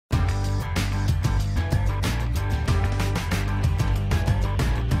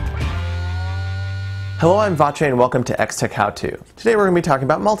Hello, I'm Vache and welcome to Extech How To. Today we're going to be talking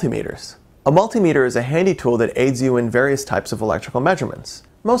about multimeters. A multimeter is a handy tool that aids you in various types of electrical measurements.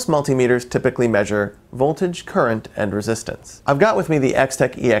 Most multimeters typically measure voltage, current, and resistance. I've got with me the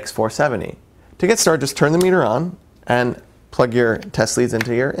Extech EX470. To get started, just turn the meter on and plug your test leads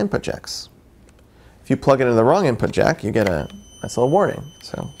into your input jacks. If you plug it into the wrong input jack, you get a nice little warning.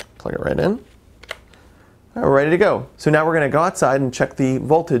 So plug it right in. All right, we're ready to go. So now we're going to go outside and check the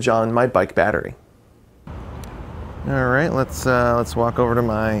voltage on my bike battery. All right, let's walk over to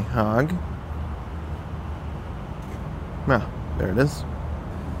my hog. There it is.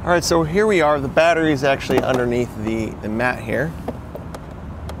 All right, so here we are. The battery is actually underneath the mat here.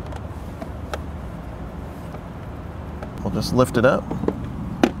 We'll just lift it up.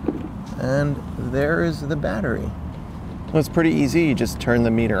 And there is the battery. So it's pretty easy. You just turn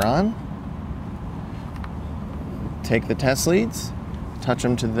the meter on. Take the test leads, touch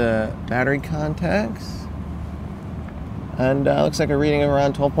them to the battery contacts. And looks like a reading of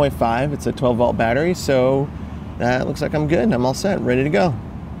around 12.5. It's a 12 volt battery, so that looks like I'm good. I'm all set, ready to go.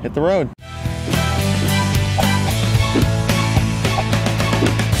 Hit the road.